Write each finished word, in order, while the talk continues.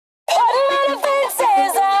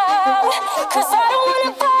'cause I don't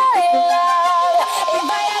wanna fall in love. If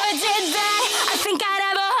I ever did that, I think I'd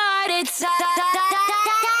have a heart attack.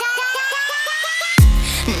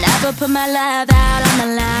 Never put my love out on the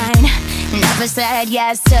line. Never said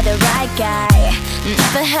yes to the right guy.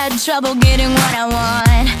 Never had trouble getting what I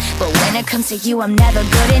want. But when it comes to you, I'm never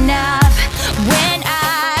good enough. When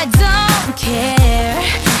I don't care,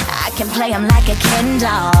 I can play him like a Ken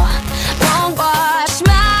doll. Won't wash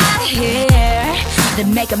my hair,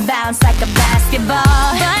 then make him bounce like a basketball.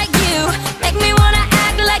 But you make me wanna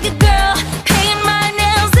act like a girl, paint my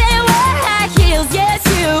nails and wear high heels. Yes,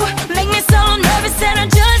 you make me so nervous that I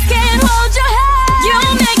just can't hold your hand. You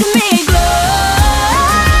make me glow,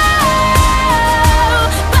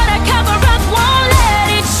 but I cover up, won't let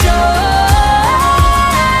it show.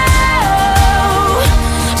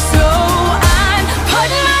 So I'm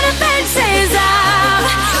putting my defenses up,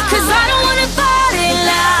 'cause I don't wanna fall in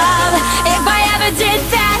love. If I ever did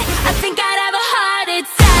that, I think I'd have a heart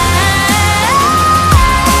attack.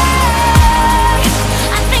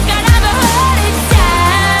 I think I'd have a heart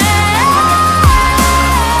attack.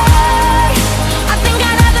 I think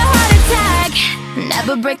I'd have a heart attack.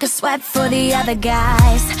 Never break a sweat for the other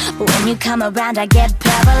guys. When you come around, I get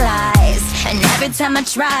paralyzed. And every time I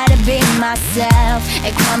try to be myself,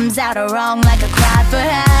 it comes out wrong like a cry for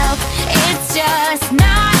help. It's just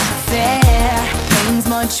not fair. Brings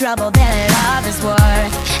more trouble than love is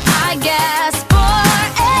worth. I guess for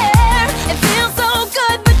air, it feels so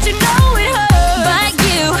good, but you know it hurts. But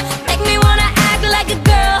you make me wanna act like a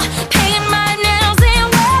girl, paint my nails and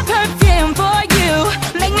wear perfume for you.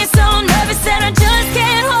 Make me so nervous that I just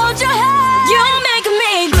can't hold your hand. You make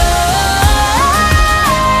me glow,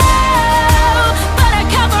 but I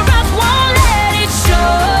cover up, won't let it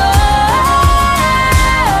show.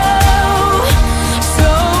 So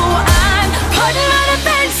I'm putting my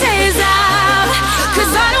defenses up,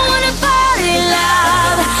 'cause I don't wanna fall in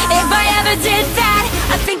love. If I ever did that,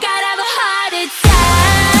 I think I'd have a heart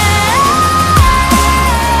attack.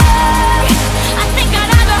 I think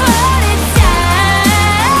I'd have a heart attack.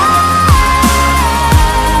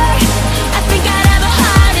 I think I'd have a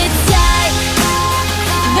heart attack.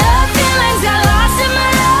 The feelings I lost in my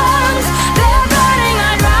lungs, they're burning,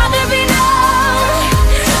 I'd rather be numb.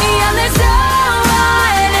 Yeah, there's no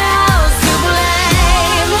one else to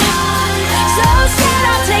blame. So scared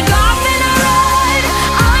I'll take off in a run.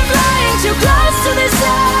 I'm flying too close to the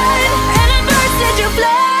sun, and it burns into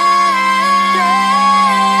flame.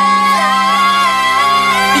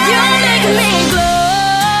 You make me glow,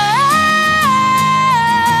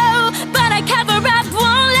 but I cover up,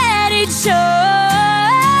 won't let it show.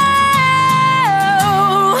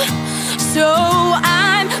 So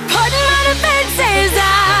I'm putting my defenses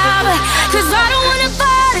up, 'cause I don't wanna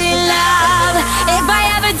fall in love. If I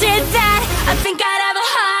ever did that, I think